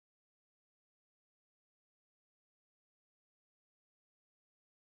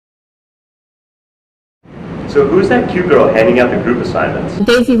So who's that cute girl handing out the group assignments?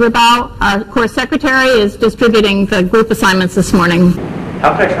 Daisy Ribau, our course secretary, is distributing the group assignments this morning.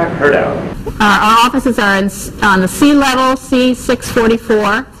 How can I track her down? Our offices are on the C level,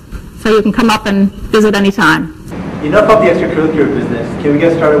 C644, so you can come up and visit anytime. Enough of the extracurricular business. Can we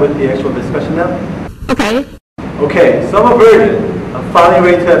get started with the actual discussion now? Okay. Okay, so I'm a virgin. I'm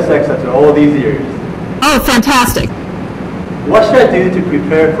finally ready to have sex after all these years. Oh, fantastic. What should I do to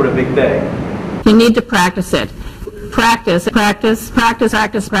prepare for the big day? You need to practice it. Practice, practice, practice,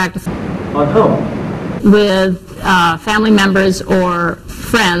 practice, practice. On whom? With family members or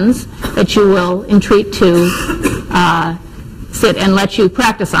friends that you will entreat to sit and let you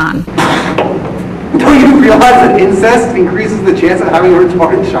practice on. Don't you realize that incest increases the chance of having a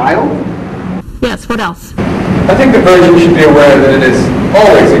retarded child? Yes, what else? I think the virgin should be aware that it is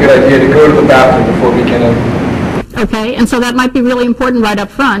always a good idea to go to the bathroom before beginning. Okay, and so that might be really important right up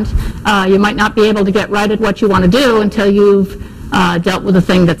front. You might not be able to get right at what you want to do until you've dealt with a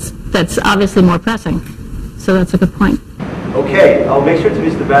thing that's obviously more pressing. So that's a good point. Okay, I'll make sure to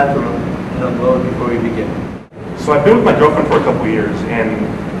use the bathroom and unload before we begin. So I've been with my girlfriend for a couple of years, and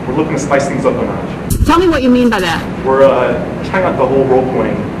we're looking to spice things up a notch. Tell me what you mean by that. We're trying out the whole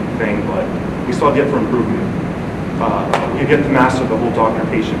role-playing thing, but we still have yet for improvement. We've yet to master the whole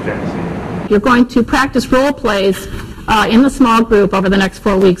doctor-patient fantasy. You're going to practice role plays in the small group over the next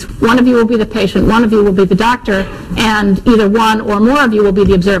 4 weeks. One of you will be the patient, one of you will be the doctor, and either one or more of you will be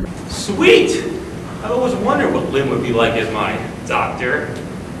the observer. Sweet! I've always wondered what Lynn would be like as my doctor.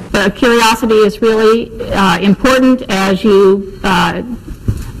 The curiosity is really important as you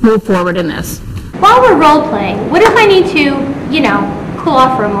move forward in this. While we're role-playing, what if I need to, cool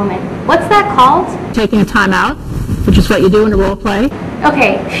off for a moment? What's that called? Taking a time out, which is what you do in a role play.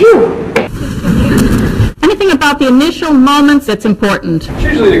 Okay, phew. Anything about the initial moments that's important? It's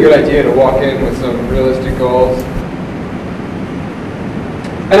usually a good idea to walk in with some realistic goals.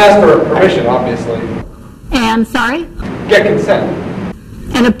 And ask for permission, obviously. And, sorry? Get consent.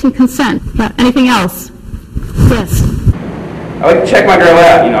 And obtain consent. Yeah. Anything else? Yes. I like to check my girl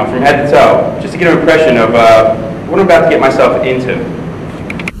out, from head to toe, just to get an impression of what I'm about to get myself into.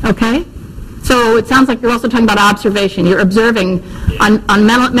 Okay. So it sounds like you're also talking about observation. You're observing on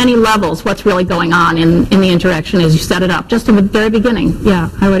many levels what's really going on in the interaction as you set it up, just in the very beginning. Yeah,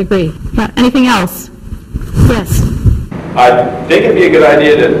 I would agree. Yeah. Anything else? Yes. I think it'd be a good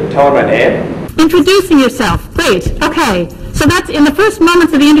idea to tell her my name. Introducing yourself. Great. Okay. So that's in the first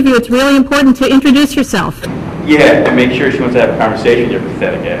moments of the interview, it's really important to introduce yourself. Yeah, and make sure she wants to have a conversation with your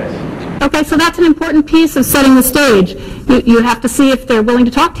pathetic ass. Okay, so that's an important piece of setting the stage. You have to see if they're willing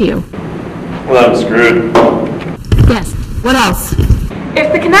to talk to you. Well, I'm screwed. Yes. What else?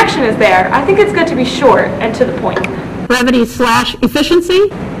 If the connection is there, I think it's good to be short and to the point.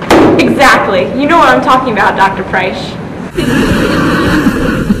 Brevity/efficiency? Exactly. You know what I'm talking about, Dr. Prisch.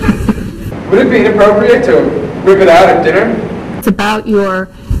 Would it be inappropriate to whip it out at dinner? It's about your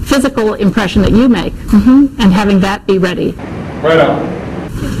physical impression that you make, and having that be ready. Right on.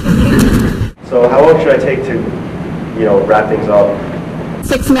 So how long should I take to, wrap things up?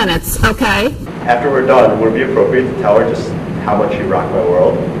 6 minutes, okay. After we're done, would it be appropriate to tell her just how much she rocked my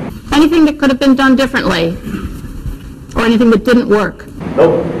world? Anything that could have been done differently? Or anything that didn't work?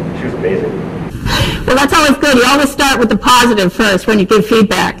 Nope, she was amazing. Well, that's always good. You always start with the positive first when you give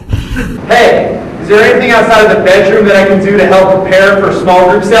feedback. Hey, is there anything outside of the bedroom that I can do to help prepare for small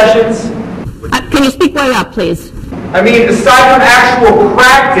group sessions? Can you speak way up, please? I mean, aside from actual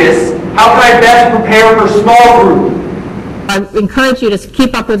practice, how can I best prepare for small group? I encourage you to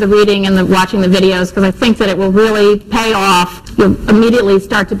keep up with the reading and watching the videos, because I think that it will really pay off. You'll immediately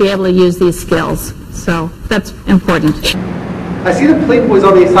start to be able to use these skills. So that's important. I see the Playboy's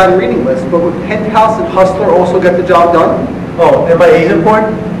on the assigned reading list, but would Penthouse and Hustler also get the job done? Oh, and my Asian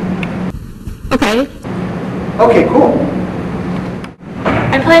porn? Okay. Okay, cool.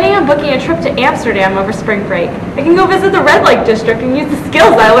 I'm planning on booking a trip to Amsterdam over spring break. I can go visit the red light district and use the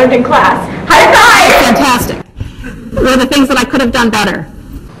skills I learned in class. High five! Fantastic. What are the things that I could have done better?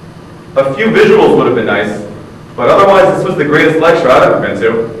 A few visuals would have been nice, but otherwise this was the greatest lecture I've ever been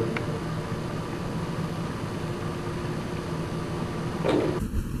to.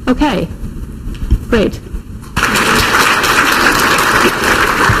 Okay. Great.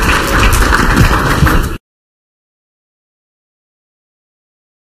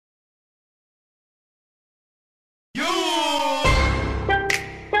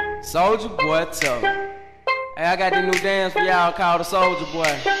 Soldier Boy tough. Hey, I got this new dance for y'all called the Soldier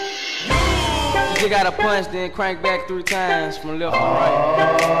Boy. You just gotta punch, then crank back 3 times from left to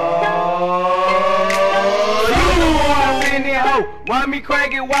right. You wanna be in there, ho? hoe? Why me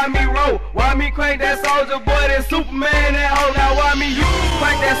crank it? Why me roll? Why me crank that soldier boy? That Superman that hoe? Now why me you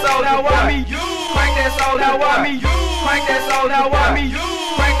crank that soldier? Now why me you crank that soldier? Now why me you crank that soldier? Now why me you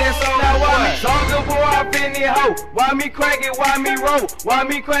crank that soldier? Now why me soldier boy up in the hoe? Why me crank it? Why me roll? Why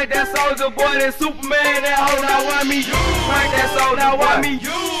me crank that soldier boy? That Superman that hoe? Now why me you crank that soldier? Now why me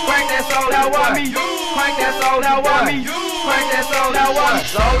you crank that soldier? Now why me you crank that soldier? Now why me you crank that soldier? Now why me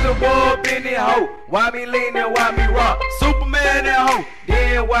soldier boy up in the hoe? Why me lean and why me rock? Superman that hoe.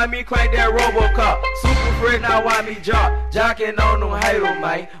 Then why me crank that Robocop? Super friend, now why me jocking on them haters,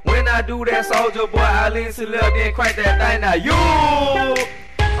 man. When I do that soldier boy, I lean to left, then crank that thing. Now you,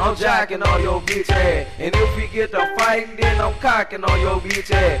 I'm jocking on your bitch ass. And if we get to fighting, then I'm cocking on your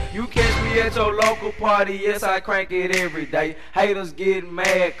bitch ass. You catch me at your local party, yes, I crank it every day. Haters getting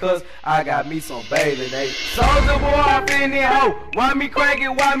mad, cause I got me some baby, they. Soldier boy, I in that hoe. Why me crank it?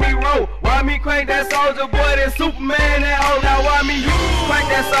 Why me roll? Why me crank that soldier boy? That Superman that hoe. Now why me you crank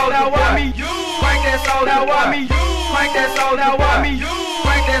that soldier? Now why me you crank that soldier? Now why me you crank that soldier? Now why me you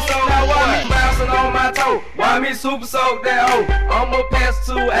crank that soldier? Now why me bouncing on my toe? Why me super soak that hoe? I'ma pass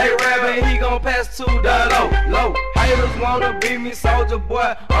to A-Rab and he gon' pass to the low. Haters wanna be me, soldier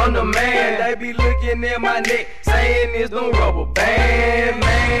boy, I'm the man. They be looking at my neck, saying it's them rubber band,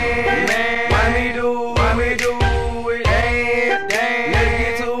 man. Why me do it? Dance, let's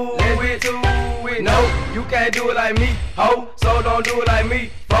get to it. No, you can't do it like me, ho, so don't do it like me,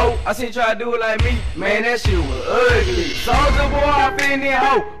 fo. I seen you try to do it like me, man, that shit was ugly. Soldier boy, I in that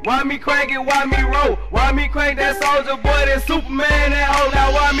hoe. Why me crank it? Why me roll? Why me crank that soldier boy? That Superman that hoe.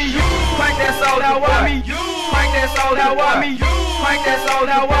 Now why me you crank that soldier? Now why me you crank that soldier? Now why me you crank that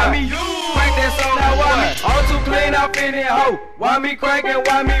soldier? Now why me you crank that soldier? Now why me all too clean up in that hoe? Why me crank it?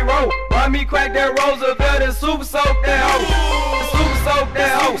 Why me roll? Why me crank that Roosevelt and super soak that hoe? Super soak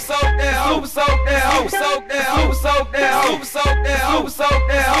that hoe, soak that hoe, soak that hoe, soak that hoe, soak that hoe, soak that hoe, soak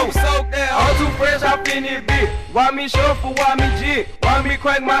that hoe, soak that hoe. All too fresh up in this bitch. Why me shuffle? Why me jig? Why me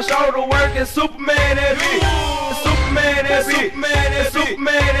crank my shoulder work and Superman that bitch? Superman that bitch. Superman that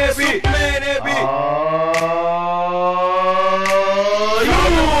Superman that bitch. Superman that bitch.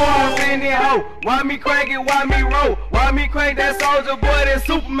 Why me crank it? Why me roll? Why me crank that soldier boy? That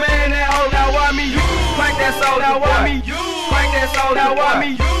Superman that hoe. Now why me you crank that soldier? Now why me you crank that soldier? Now why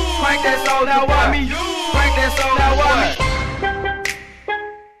me you crank that soldier? Now why me you crank that soldier?